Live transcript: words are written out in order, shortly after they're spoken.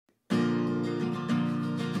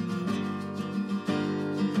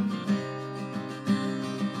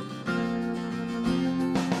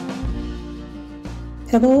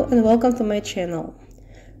Hello and welcome to my channel.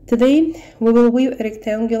 Today we will weave a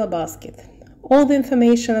rectangular basket. All the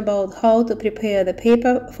information about how to prepare the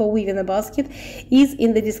paper for weaving a basket is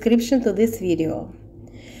in the description to this video.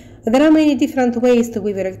 There are many different ways to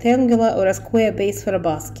weave a rectangular or a square base for a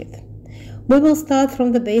basket. We will start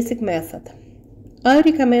from the basic method. I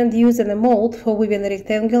recommend using a mold for weaving a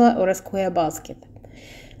rectangular or a square basket.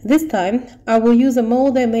 This time I will use a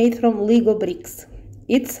mold I made from Lego bricks.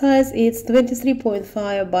 Its size is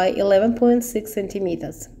 23.5 by 11.6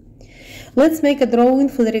 centimeters. Let's make a drawing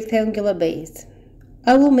for the rectangular base.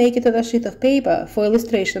 I will make it on a sheet of paper for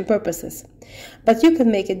illustration purposes, but you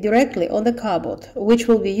can make it directly on the cardboard, which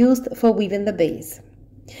will be used for weaving the base.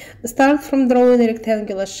 Start from drawing a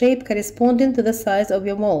rectangular shape corresponding to the size of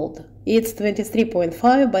your mold. It's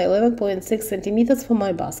 23.5 by 11.6 centimeters for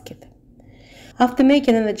my basket. After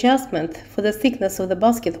making an adjustment for the thickness of the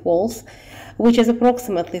basket walls, which is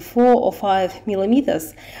approximately 4 or 5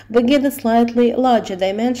 millimeters, we get the slightly larger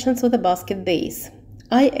dimensions of the basket base.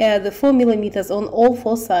 I add 4 millimeters on all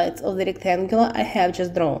four sides of the rectangular I have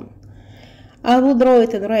just drawn. I will draw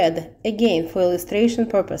it in red, again for illustration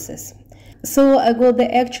purposes. So I got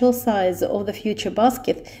the actual size of the future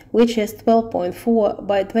basket, which is 12.4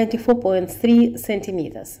 by 24.3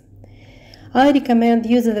 centimeters. I recommend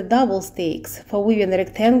using the double stakes for weaving a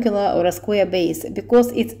rectangular or a square base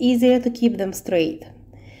because it's easier to keep them straight.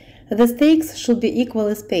 The stakes should be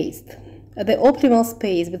equally spaced. The optimal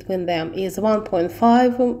space between them is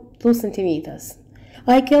 1.5 to 2 centimeters.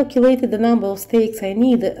 I calculated the number of stakes I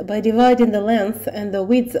need by dividing the length and the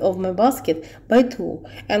width of my basket by 2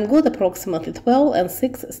 and got approximately 12 and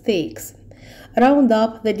 6 stakes. Round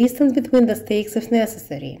up the distance between the stakes if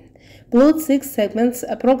necessary. Plot 6 segments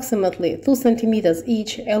approximately 2 centimeters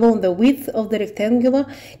each along the width of the rectangular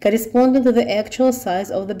corresponding to the actual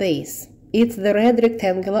size of the base. It's the red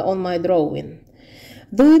rectangular on my drawing.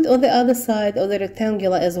 Do it on the other side of the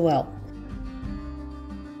rectangular as well.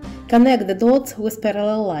 Connect the dots with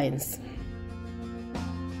parallel lines.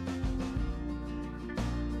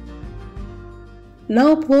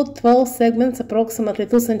 Now plot 12 segments approximately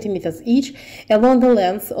 2 centimeters each along the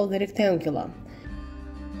length of the rectangular.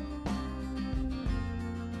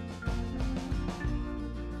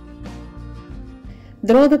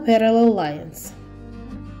 Draw the parallel lines.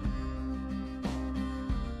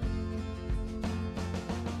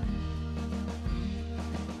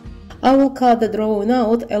 I will cut the drawing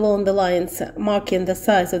out along the lines marking the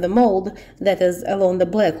size of the mold, that is, along the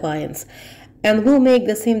black lines, and will make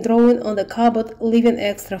the same drawing on the cardboard, leaving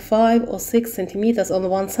extra 5 or 6 centimeters on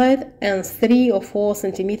one side and 3 or 4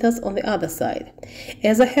 centimeters on the other side.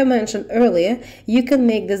 As I have mentioned earlier, you can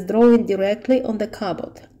make this drawing directly on the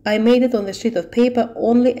cardboard. I made it on the sheet of paper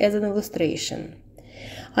only as an illustration.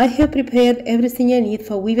 I have prepared everything I need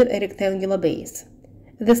for weaving a rectangular base.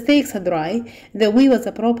 The stakes are dry, the weavers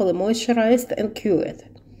are properly moisturized and cured.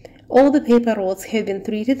 All the paper rods have been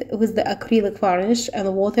treated with the acrylic varnish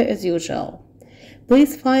and water as usual.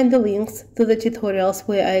 Please find the links to the tutorials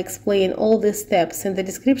where I explain all these steps in the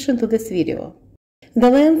description to this video. The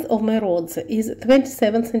length of my rods is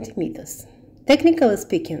 27 centimeters. Technically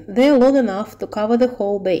speaking, they are long enough to cover the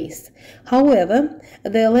whole base. However,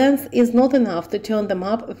 their length is not enough to turn them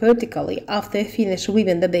up vertically after I finish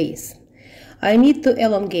weaving the base. I need to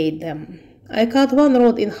elongate them. I cut one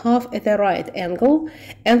rod in half at a right angle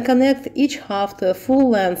and connect each half to a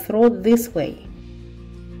full-length rod this way.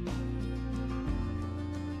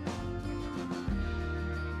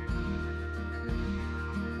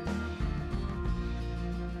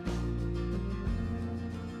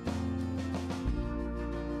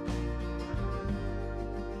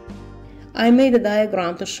 I made a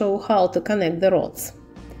diagram to show how to connect the rods.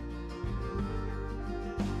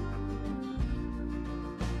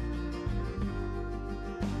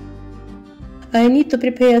 I need to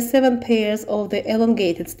prepare 7 pairs of the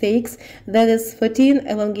elongated stakes, that is 14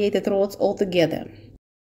 elongated rods altogether.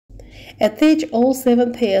 Attach all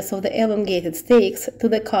 7 pairs of the elongated stakes to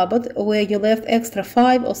the cupboard where you left extra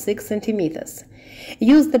 5 or 6 centimeters.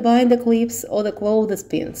 Use the binder clips or the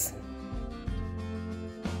clothespins.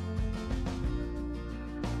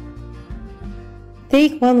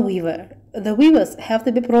 Take one weaver. The weavers have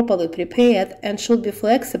to be properly prepared and should be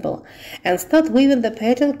flexible, and start weaving the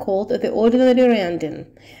pattern called the ordinary rending.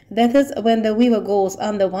 That is, when the weaver goes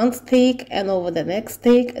under one stake and over the next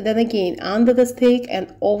stake, then again under the stake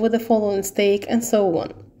and over the following stake, and so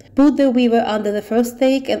on. Put the weaver under the first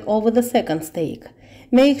stake and over the second stake.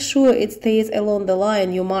 Make sure it stays along the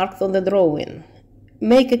line you marked on the drawing.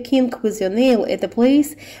 Make a kink with your nail at a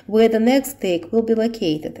place where the next stake will be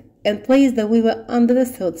located, and place the weaver under the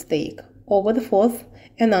third stake, over the fourth,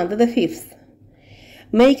 and under the fifth.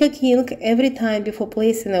 Make a kink every time before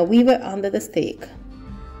placing a weaver under the stake.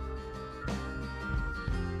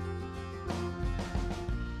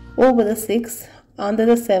 Over the 6th, under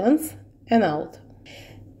the 7th, and out.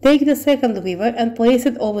 Take the second weaver and place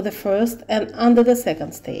it over the first and under the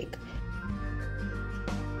second stake.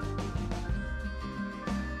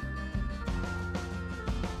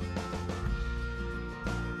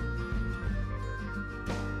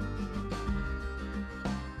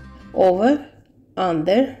 Over,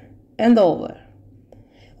 under, and over.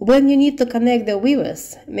 When you need to connect the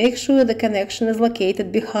weavers, make sure the connection is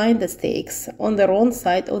located behind the stakes on the wrong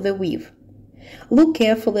side of the weave. Look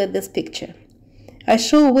carefully at this picture. I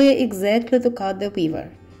show where exactly to cut the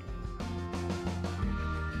weaver.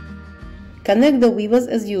 Connect the weavers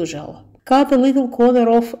as usual. Cut a little corner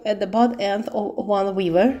off at the butt end of one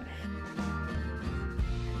weaver.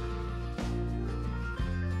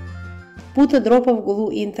 Put a drop of glue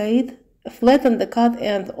into it. Flatten the cut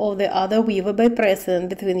end of the other weaver by pressing it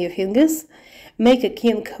between your fingers. Make a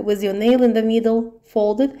kink with your nail in the middle,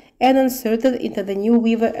 fold it, and insert it into the new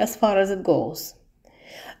weaver as far as it goes.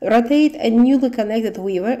 Rotate a newly connected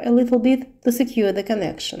weaver a little bit to secure the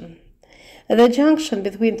connection. The junction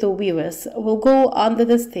between two weavers will go under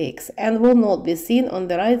the stakes and will not be seen on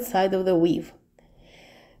the right side of the weave.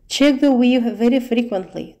 Check the weave very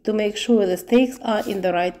frequently to make sure the stakes are in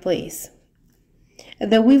the right place.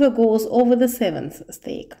 The weaver goes over the 7th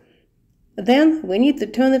stake. Then we need to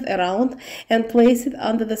turn it around and place it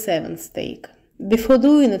under the 7th stake. Before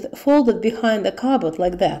doing it, fold it behind the cupboard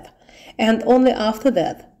like that, and only after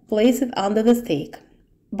that, place it under the stake.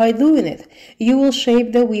 By doing it, you will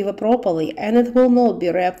shape the weaver properly and it will not be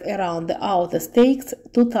wrapped around the outer stakes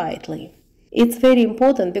too tightly. It's very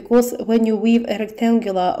important because when you weave a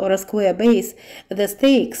rectangular or a square base, the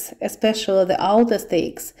stakes, especially the outer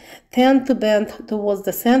stakes, tend to bend towards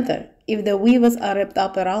the center if the weavers are wrapped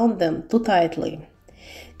up around them too tightly.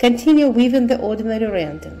 Continue weaving the ordinary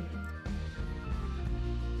rending.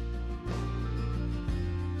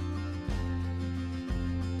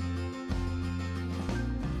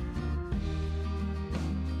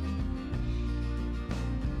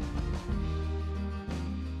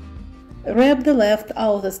 Wrap the left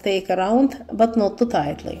outer stake around, but not too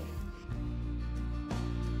tightly.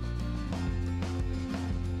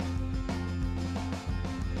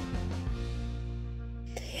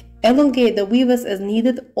 Elongate the weavers as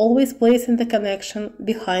needed, always placing the connection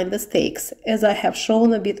behind the stakes, as I have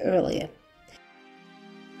shown a bit earlier.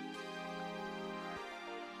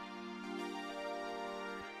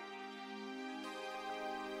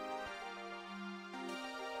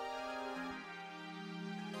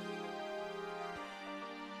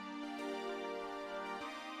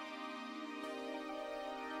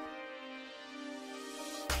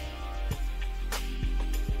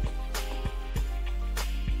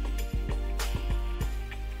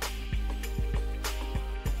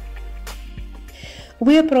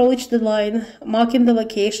 We approach the line, marking the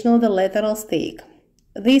location of the lateral stake.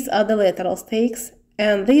 These are the lateral stakes,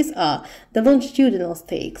 and these are the longitudinal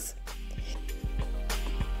stakes.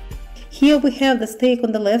 Here we have the stake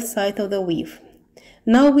on the left side of the weave.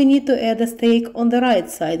 Now we need to add a stake on the right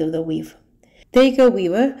side of the weave. Take a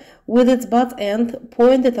weaver with its butt end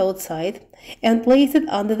pointed outside and place it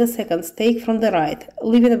under the second stake from the right,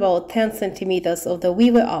 leaving about 10 centimeters of the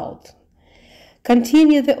weaver out.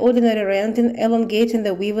 Continue the ordinary rending, elongating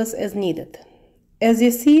the weavers as needed. As you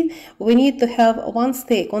see, we need to have one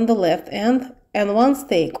stake on the left end and one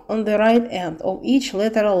stake on the right end of each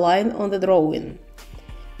lateral line on the drawing.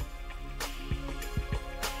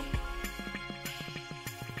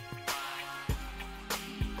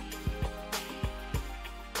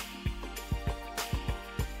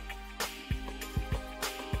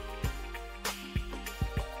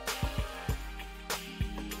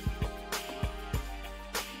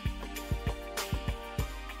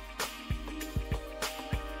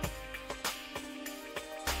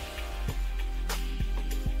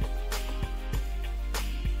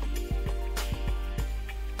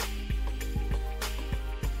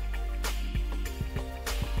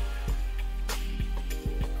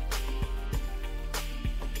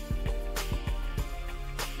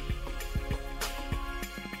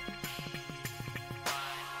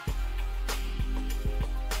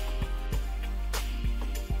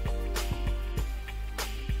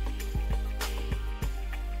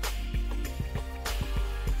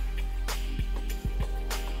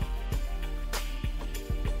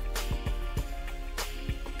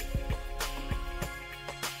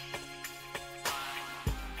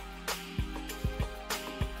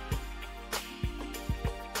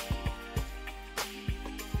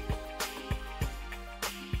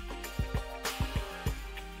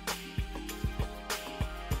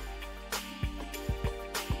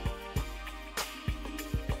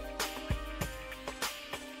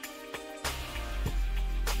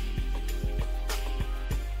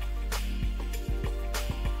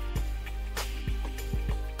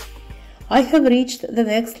 I have reached the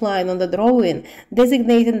next line on the drawing,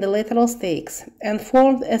 designating the lateral stakes, and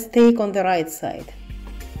formed a stake on the right side.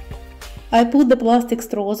 I put the plastic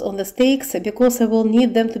straws on the stakes because I will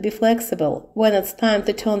need them to be flexible when it's time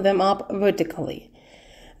to turn them up vertically.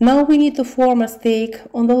 Now we need to form a stake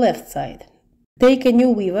on the left side. Take a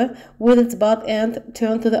new weaver with its butt end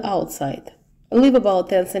turned to the outside. Leave about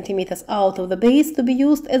 10 cm out of the base to be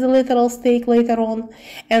used as a lateral stake later on,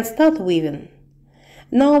 and start weaving.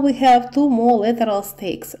 Now we have two more lateral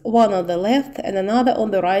stakes, one on the left and another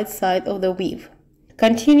on the right side of the weave.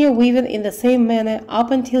 Continue weaving in the same manner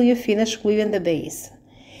up until you finish weaving the base.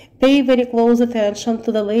 Pay very close attention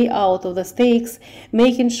to the layout of the stakes,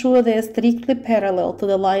 making sure they are strictly parallel to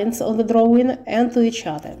the lines on the drawing and to each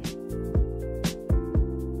other.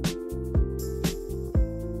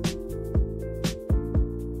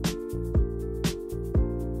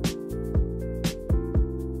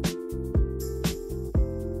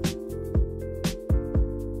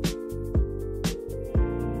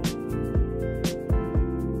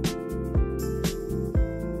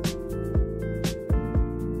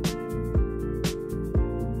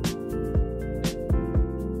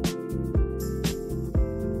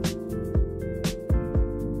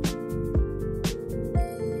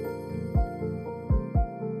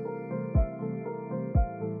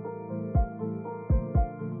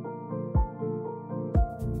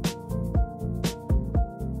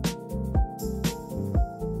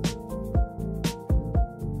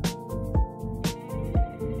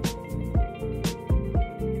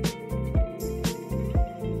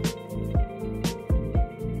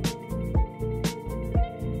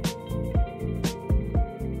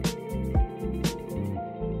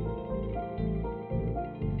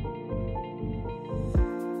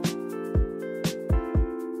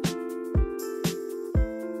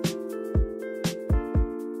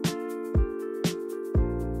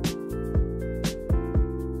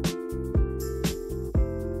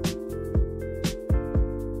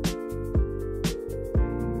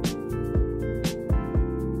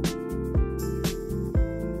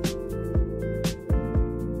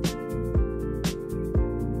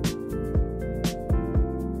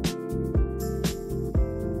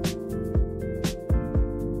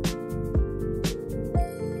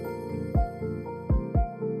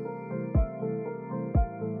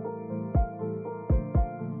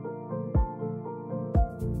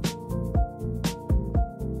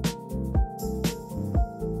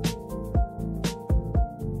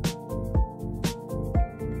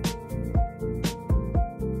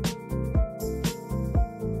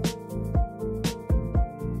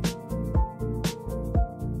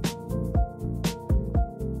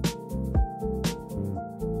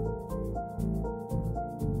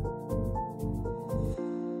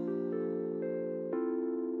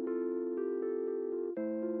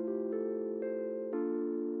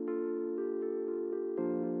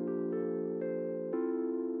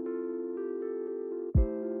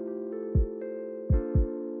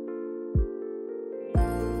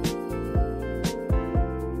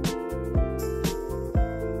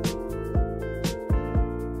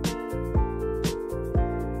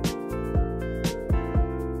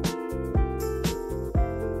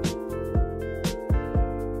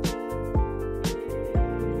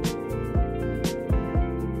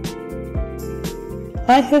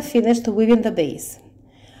 I have finished weaving the base.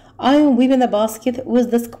 I am weaving a basket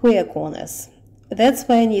with the square corners. That's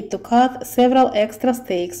why I need to cut several extra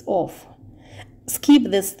stakes off. Skip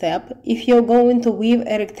this step if you're going to weave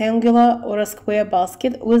a rectangular or a square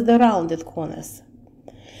basket with the rounded corners.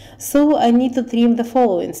 So I need to trim the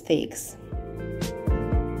following stakes.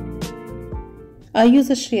 I use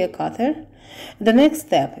a shear cutter. The next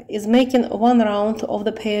step is making one round of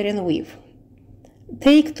the pairing weave.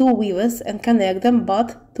 Take two weavers and connect them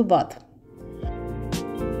butt to butt.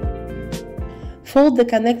 Fold the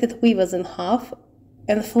connected weavers in half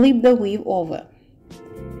and flip the weave over.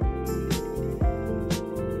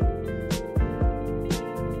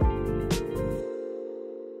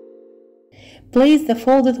 Place the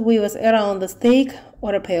folded weavers around the stake,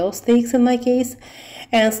 or a pair of stakes in my case,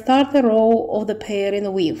 and start a row of the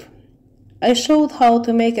pairing weave. I showed how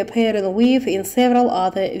to make a pairing weave in several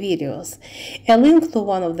other videos. A link to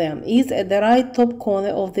one of them is at the right top corner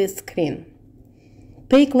of this screen.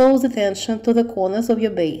 Pay close attention to the corners of your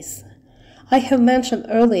base. I have mentioned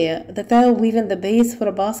earlier that I am weaving the base for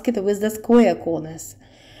a basket with the square corners.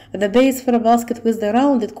 The base for a basket with the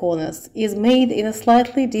rounded corners is made in a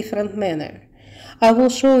slightly different manner. I will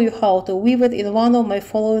show you how to weave it in one of my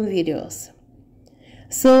following videos.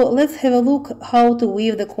 So let's have a look how to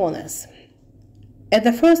weave the corners. At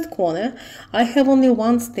the first corner, I have only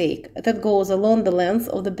one stake that goes along the length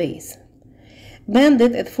of the base. Bend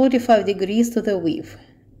it at 45 degrees to the weave.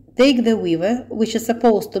 Take the weaver, which is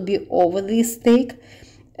supposed to be over this stake,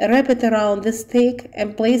 wrap it around the stake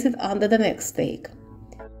and place it under the next stake.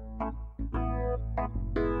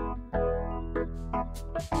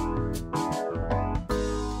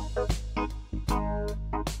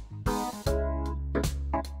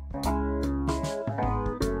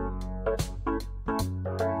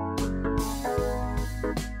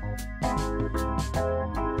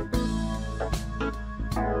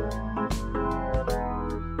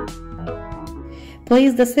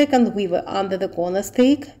 Place the second weaver under the corner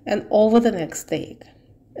stake and over the next stake.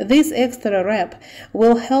 This extra wrap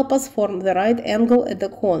will help us form the right angle at the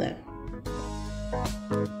corner.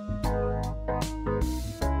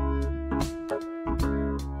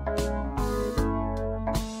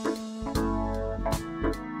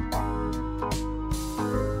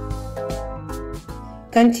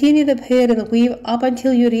 Continue the pairing weave up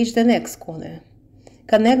until you reach the next corner.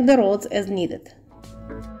 Connect the rods as needed.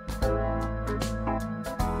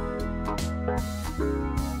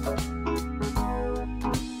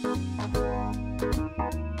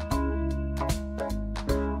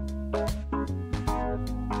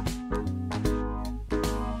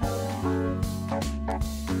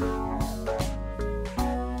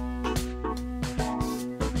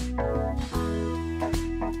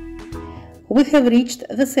 We have reached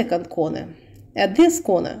the second corner. At this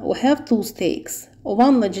corner we have two stakes,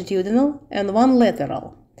 one longitudinal and one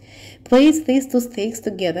lateral. Place these two stakes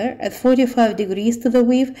together at 45 degrees to the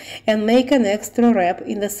weave and make an extra wrap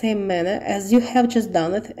in the same manner as you have just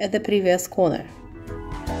done it at the previous corner.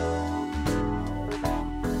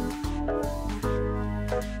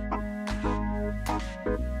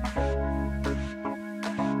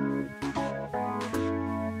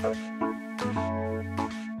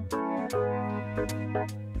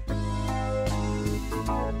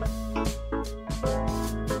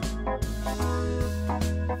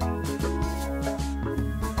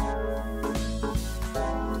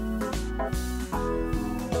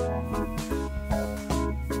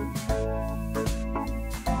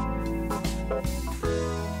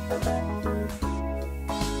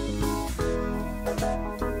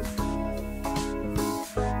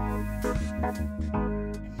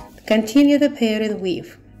 Continue the pairing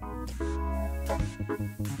weave.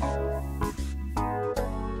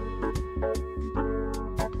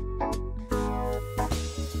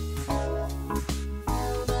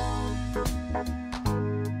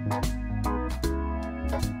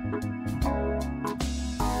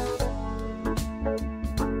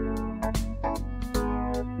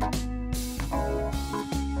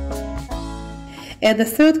 At the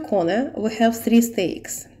third corner, we have three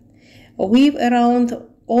stakes. Weave around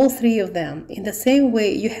all three of them in the same way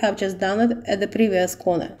you have just done it at the previous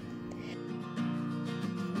corner.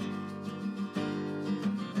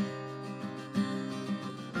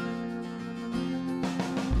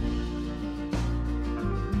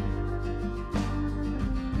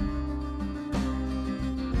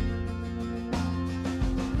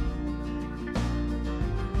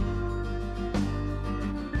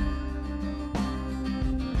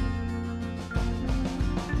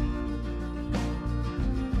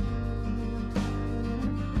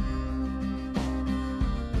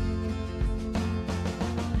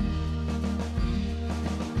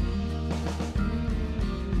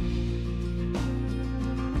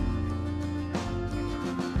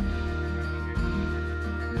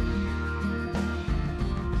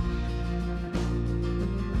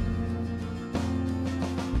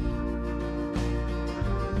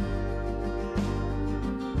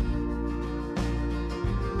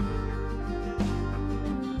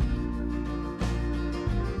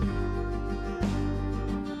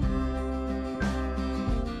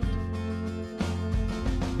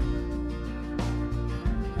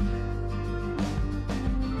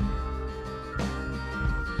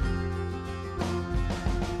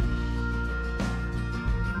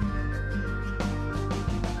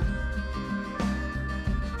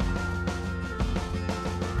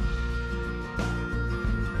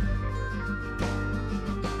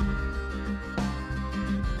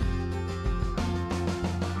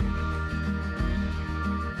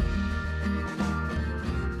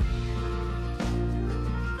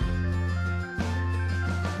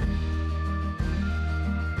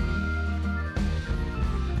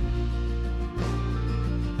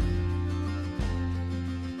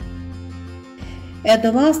 At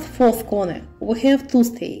the last fourth corner, we have two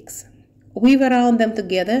stakes. Weave around them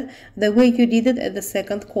together the way you did it at the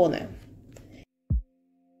second corner.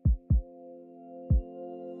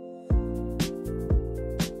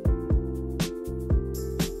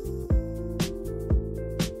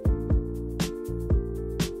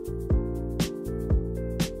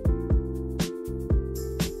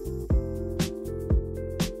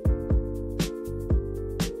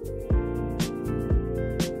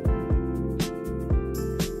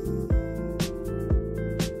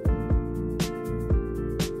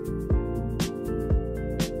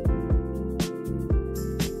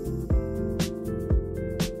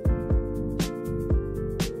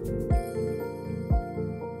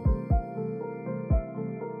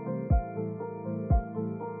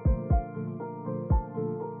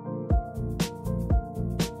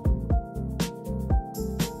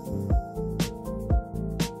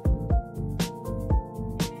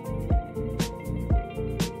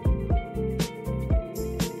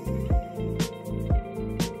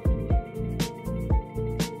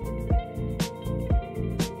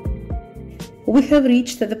 We have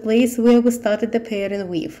reached the place where we started the pairing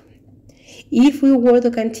weave. If we were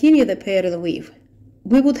to continue the pairing weave,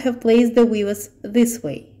 we would have placed the weavers this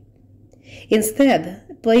way.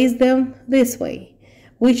 Instead, place them this way,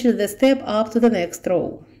 which is the step up to the next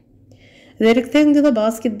row. The rectangular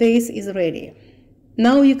basket base is ready.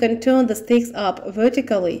 Now you can turn the stakes up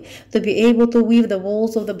vertically to be able to weave the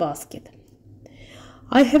walls of the basket.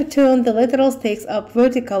 I have turned the lateral stakes up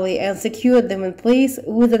vertically and secured them in place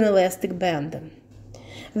with an elastic band.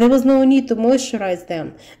 There was no need to moisturize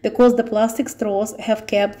them because the plastic straws have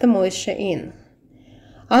kept the moisture in.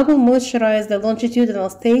 I will moisturize the longitudinal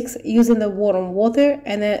stakes using the warm water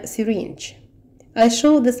and a syringe. I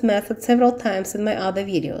showed this method several times in my other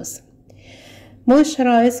videos.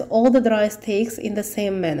 Moisturize all the dry stakes in the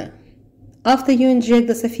same manner. After you inject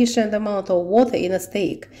the sufficient amount of water in a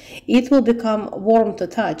stake, it will become warm to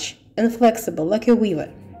touch and flexible like a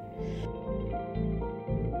weaver.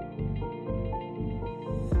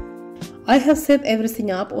 I have set everything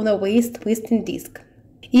up on a waist twisting disc.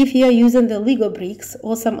 If you are using the Lego bricks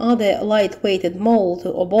or some other light-weighted mold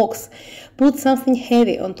or box, put something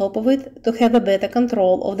heavy on top of it to have a better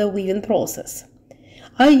control of the weaving process.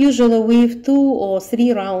 I usually weave 2 or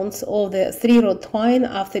 3 rounds of the 3-rod twine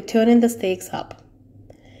after turning the stakes up.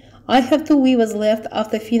 I have 2 weavers left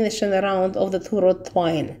after finishing a round of the 2-rod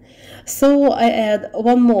twine, so I add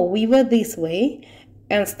 1 more weaver this way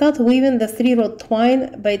and start weaving the 3-rod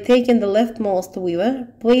twine by taking the leftmost weaver,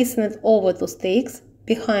 placing it over 2 stakes,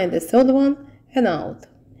 behind the 3rd one and out.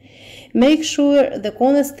 Make sure the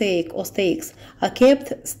corner stake or stakes are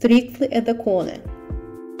kept strictly at the corner.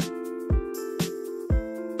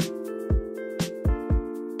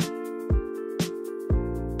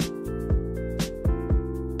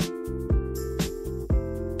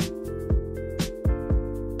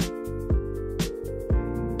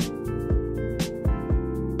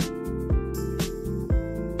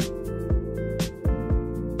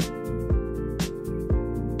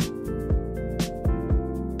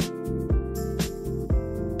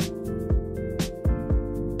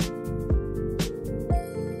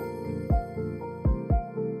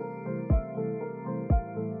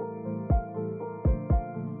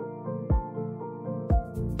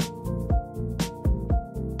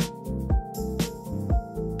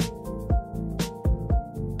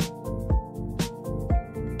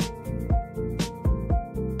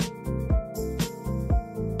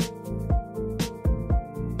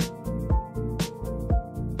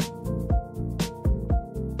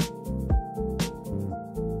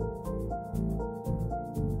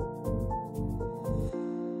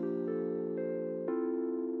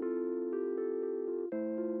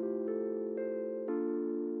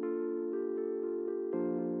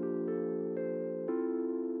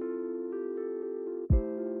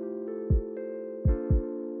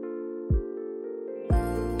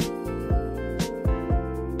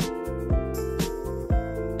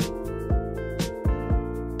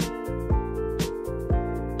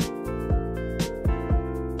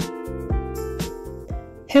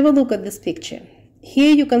 Have a look at this picture.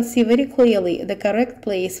 Here you can see very clearly the correct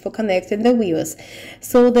place for connecting the weavers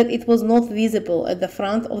so that it was not visible at the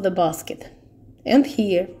front of the basket. And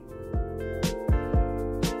here.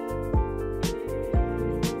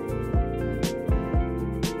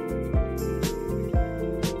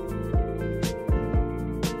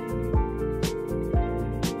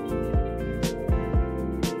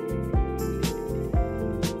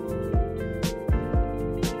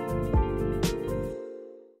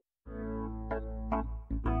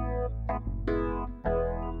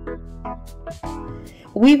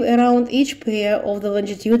 Weave around each pair of the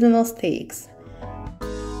longitudinal stakes.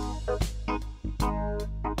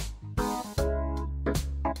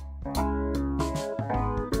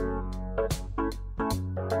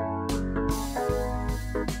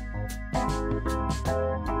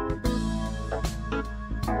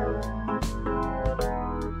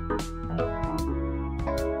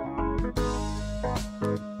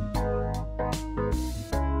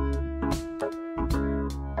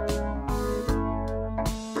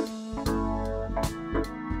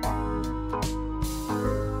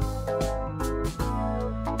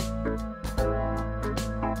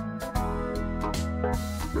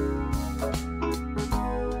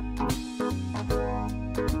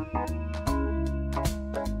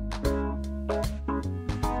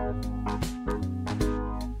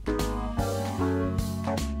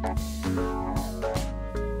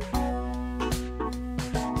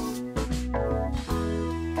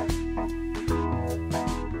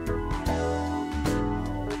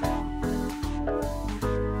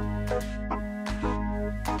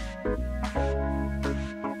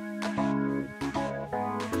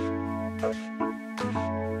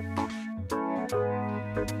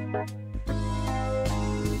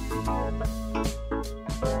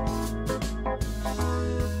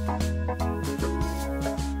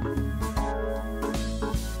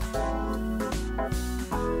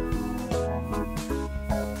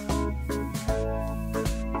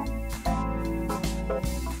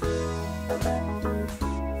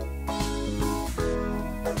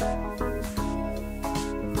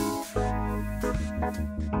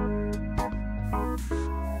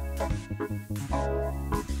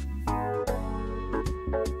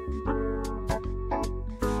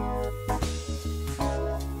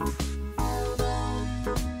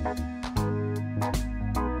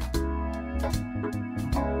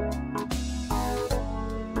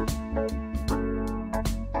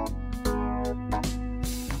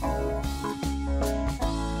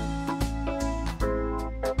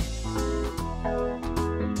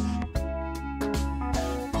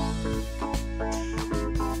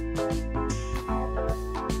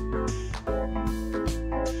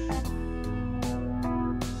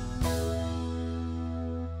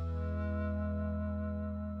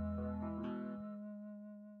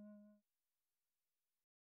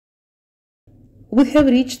 We have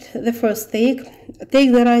reached the first stake.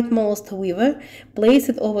 Take the rightmost weaver, place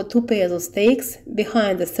it over 2 pairs of stakes,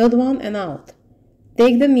 behind the third one and out.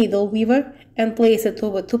 Take the middle weaver and place it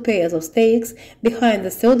over 2 pairs of stakes, behind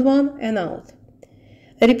the third one and out.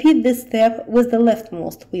 Repeat this step with the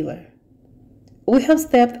leftmost weaver. We have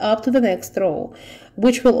stepped up to the next row,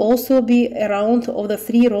 which will also be a round of the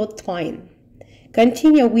 3-rod twine.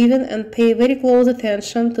 Continue weaving and pay very close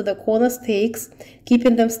attention to the corner stakes,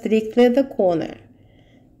 keeping them strictly at the corner.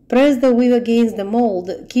 Press the weave against the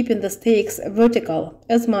mold, keeping the stakes vertical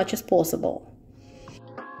as much as possible.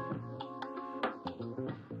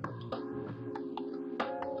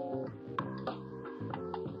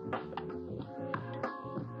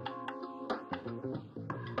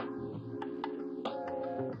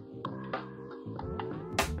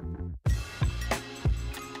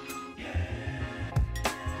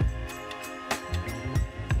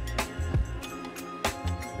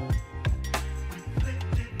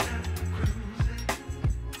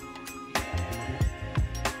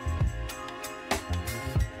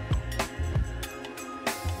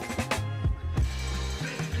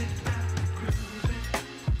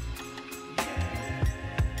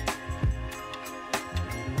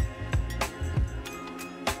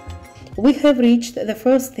 We have reached the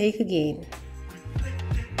first stake again.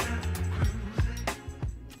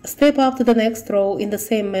 Step up to the next row in the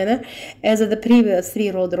same manner as the previous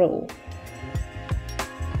 3-rod row.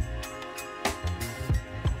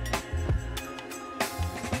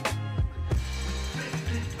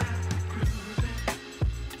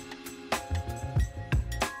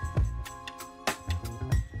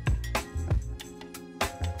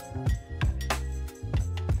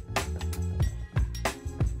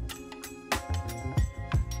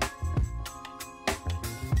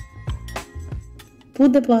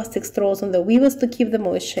 Put the plastic straws on the weavers to keep the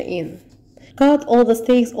moisture in. Cut all the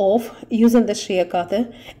stakes off using the shear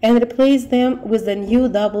cutter and replace them with the new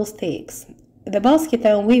double stakes. The basket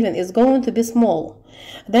I'm weaving is going to be small.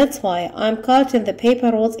 That's why I'm cutting the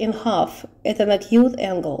paper rods in half at an acute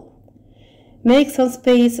angle. Make some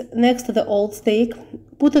space next to the old stake,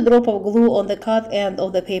 put a drop of glue on the cut end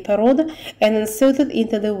of the paper rod and insert it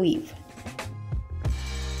into the weave.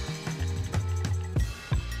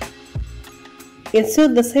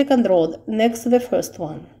 Insert the second rod next to the first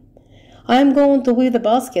one. I am going to weave the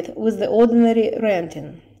basket with the ordinary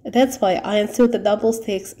renting. That's why I insert the double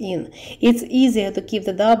stakes in. It's easier to keep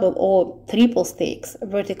the double or triple stakes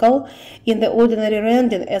vertical in the ordinary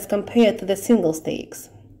renting as compared to the single stakes.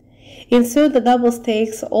 Insert the double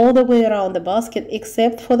stakes all the way around the basket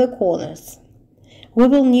except for the corners. We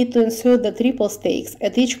will need to insert the triple stakes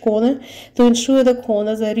at each corner to ensure the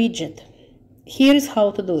corners are rigid. Here is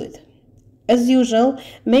how to do it. As usual,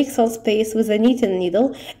 make some space with a knitting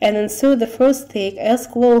needle and insert the first stake as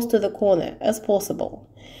close to the corner as possible.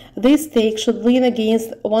 This stake should lean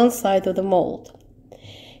against one side of the mold.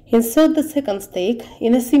 Insert the second stake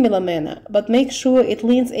in a similar manner, but make sure it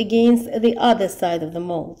leans against the other side of the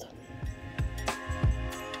mold.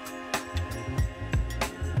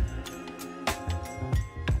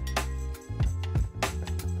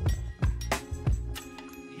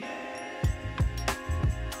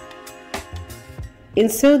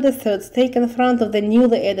 Insert the third stake in front of the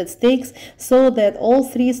newly added stakes so that all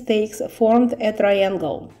 3 stakes formed a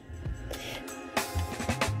triangle.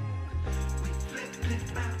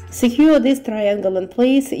 Secure this triangle in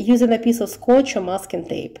place using a piece of scotch or masking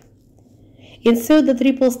tape. Insert the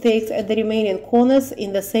triple stakes at the remaining corners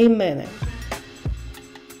in the same manner.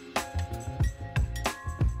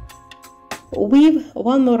 Weave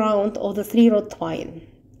one more round of the 3-rod twine.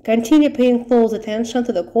 Continue paying close attention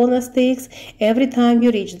to the corner stakes every time you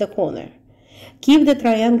reach the corner. Keep the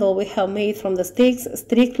triangle we have made from the stakes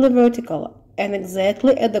strictly vertical and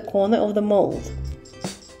exactly at the corner of the mold.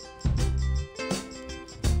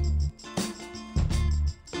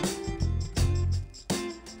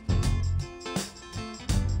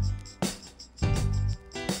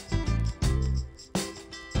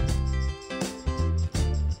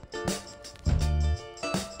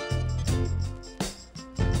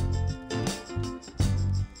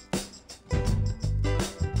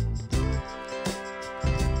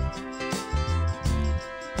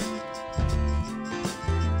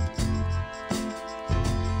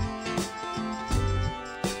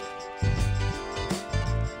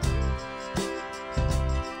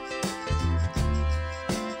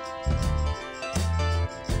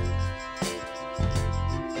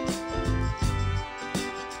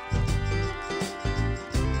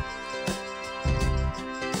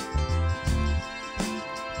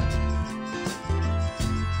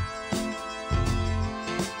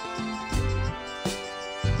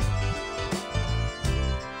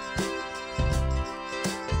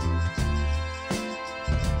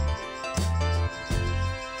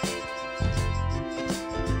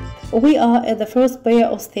 We are at the first pair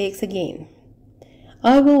of stakes again.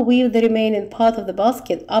 I will weave the remaining part of the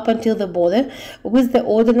basket up until the border with the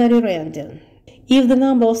ordinary random. If the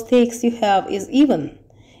number of stakes you have is even,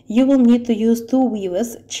 you will need to use 2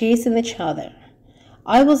 weavers chasing each other.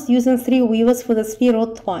 I was using 3 weavers for the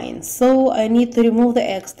 3-rod twine, so I need to remove the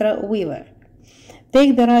extra weaver.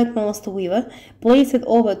 Take the rightmost weaver, place it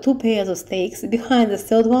over 2 pairs of stakes behind the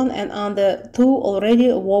 3rd one and under 2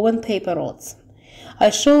 already woven paper rods. I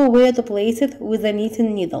show where to place it with a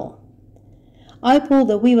knitting needle. I pull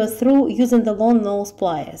the weaver through using the long nose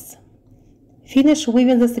pliers. Finish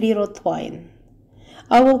weaving the 3-rod twine.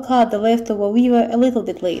 I will cut the leftover weaver a little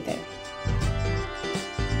bit later.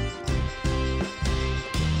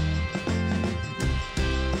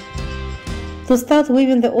 To start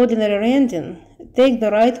weaving the ordinary random, take the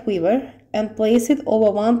right weaver and place it over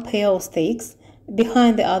 1 pair of stakes,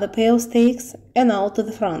 behind the other pair of stakes, and out to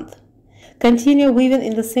the front. Continue weaving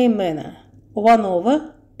in the same manner, 1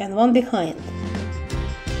 over and 1 behind.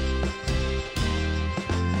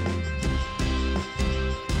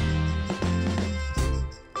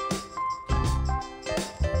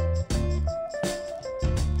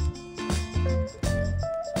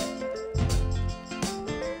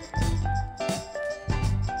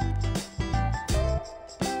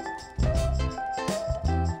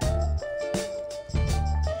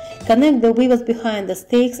 Connect the weavers behind the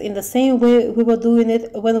stakes in the same way we were doing it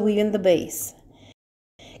when weaving the base.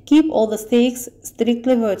 Keep all the stakes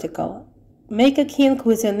strictly vertical. Make a kink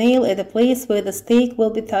with your nail at the place where the stake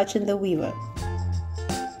will be touching the weaver.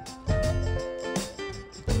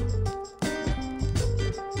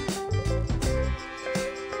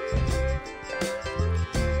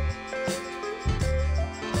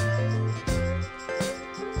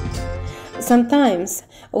 Sometimes,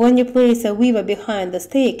 when you place a weaver behind the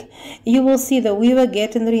stake, you will see the weaver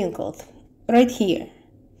getting wrinkled, right here.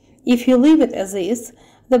 If you leave it as is,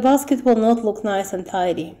 the basket will not look nice and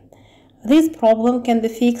tidy. This problem can be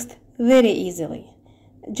fixed very easily.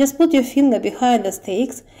 Just put your finger behind the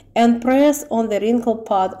stakes and press on the wrinkled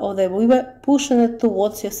part of the weaver, pushing it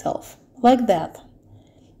towards yourself, like that.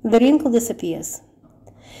 The wrinkle disappears.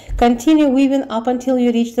 Continue weaving up until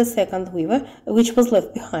you reach the 2nd weaver, which was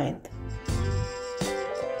left behind.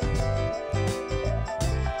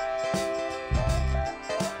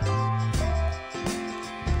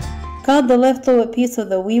 Cut the leftover piece of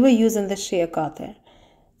the weaver using the shear cutter.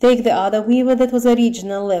 Take the other weaver that was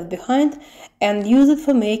originally left behind and use it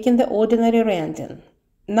for making the ordinary random.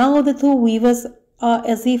 Now the 2 weavers are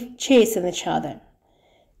as if chasing each other.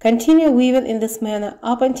 Continue weaving in this manner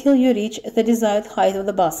up until you reach the desired height of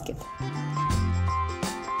the basket.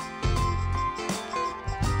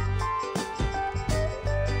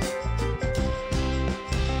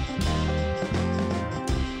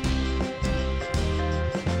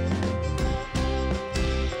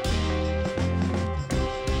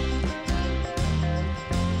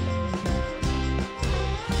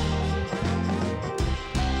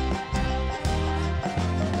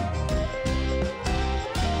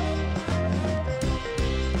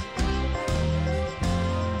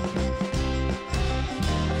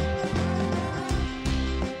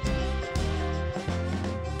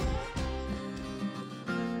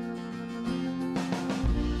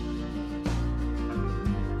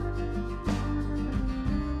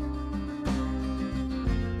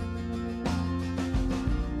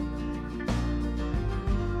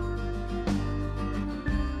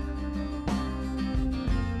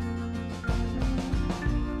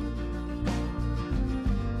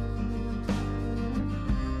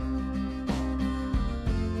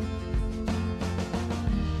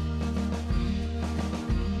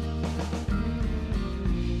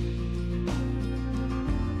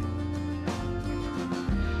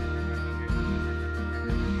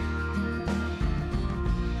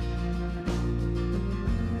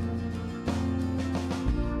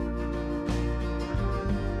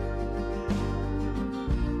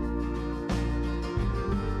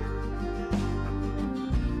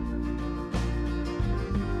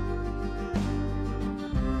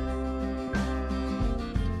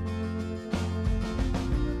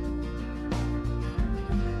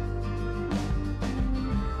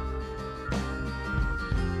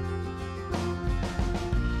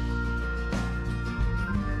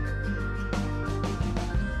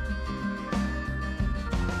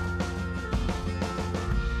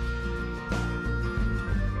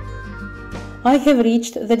 I have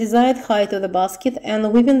reached the desired height of the basket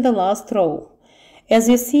and weaving the last row. As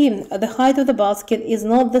you see, the height of the basket is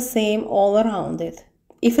not the same all around it.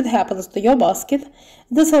 If it happens to your basket,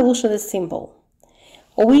 the solution is simple.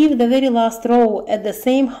 Weave the very last row at the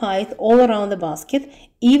same height all around the basket,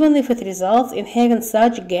 even if it results in having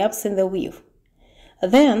such gaps in the weave.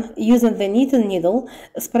 Then, using the knitting needle,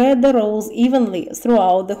 spread the rows evenly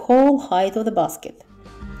throughout the whole height of the basket.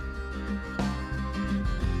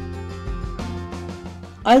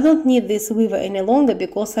 I don't need this weaver any longer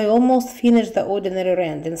because I almost finished the ordinary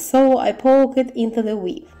rending, so I poke it into the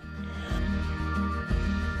weave.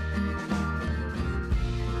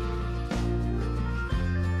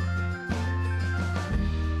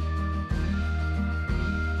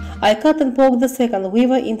 I cut and poke the second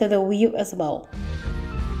weaver into the weave as well.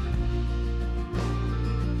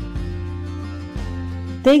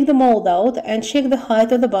 Take the mold out and check the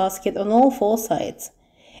height of the basket on all four sides.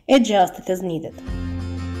 Adjust it as needed.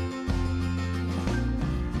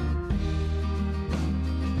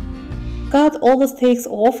 Cut all the stakes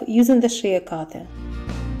off using the shear cutter.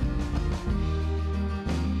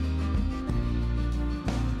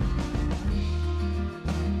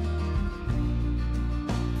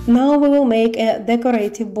 Now we will make a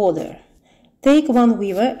decorative border. Take one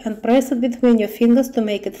weaver and press it between your fingers to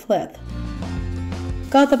make it flat.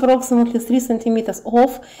 Cut approximately 3 cm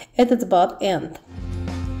off at its butt end.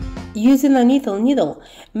 Using a knitting needle,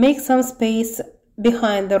 make some space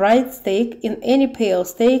behind the right stake in any pair of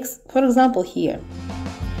stakes, for example here.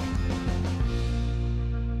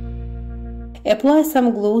 Apply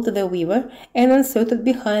some glue to the weaver and insert it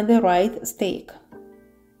behind the right stake.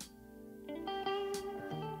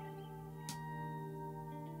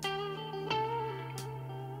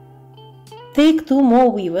 Take 2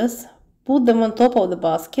 more weavers, put them on top of the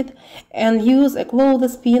basket, and use a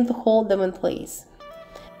clothespin to hold them in place.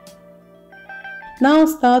 Now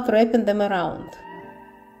start wrapping them around.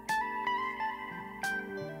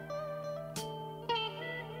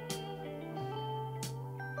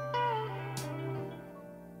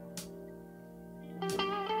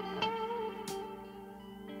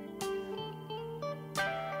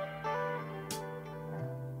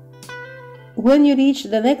 When you reach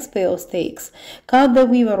the next pair of stakes, cut the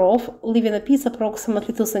weaver off, leaving a piece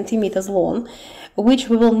approximately 2 cm long, which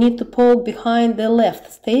we will need to poke behind the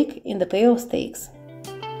left stake in the pair of stakes.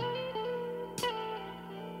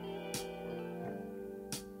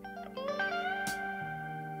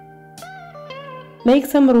 Make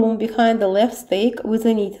some room behind the left stake with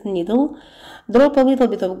a knitting needle, drop a little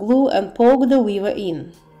bit of glue and poke the weaver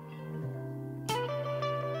in.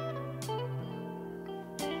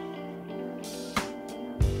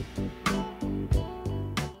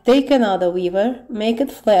 Take another weaver, make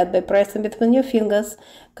it flat by pressing between your fingers,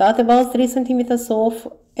 cut about 3 cm off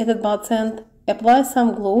at the butt end, apply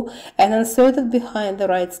some glue and insert it behind the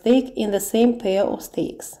right stake in the same pair of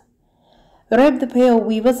stakes. Wrap the pair of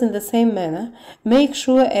weavers in the same manner, make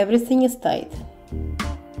sure everything is tight.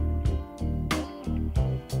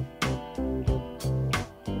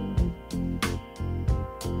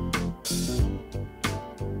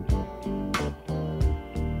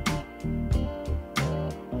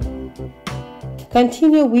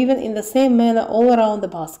 Continue weaving in the same manner all around the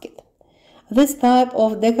basket. This type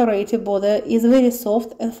of decorative border is very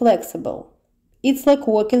soft and flexible. It's like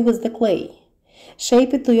working with the clay.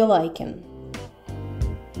 Shape it to your liking.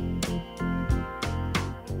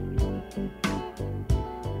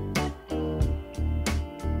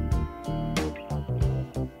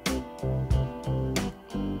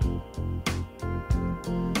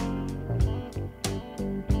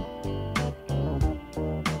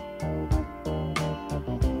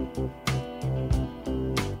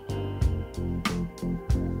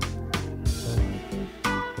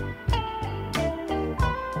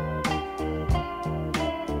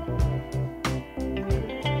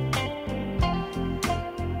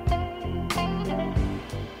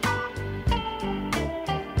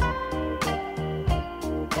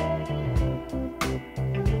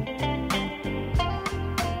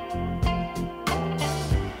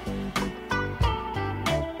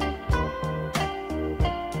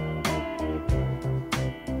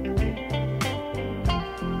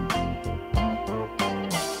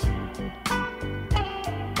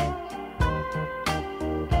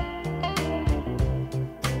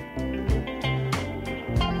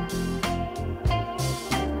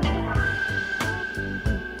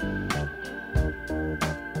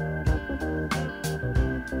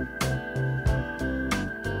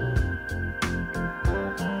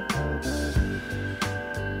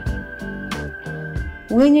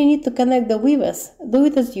 When you need to connect the weavers, do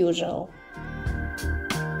it as usual.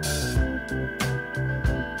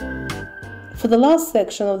 For the last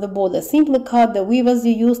section of the border, simply cut the weavers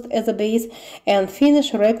you used as a base and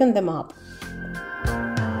finish wrapping them up.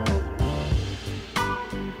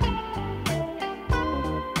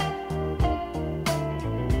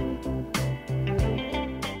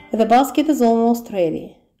 The basket is almost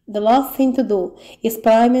ready. The last thing to do is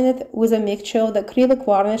priming it with a mixture of the acrylic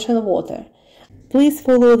varnish and water. Please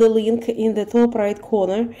follow the link in the top right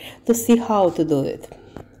corner to see how to do it.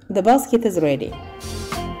 The basket is ready.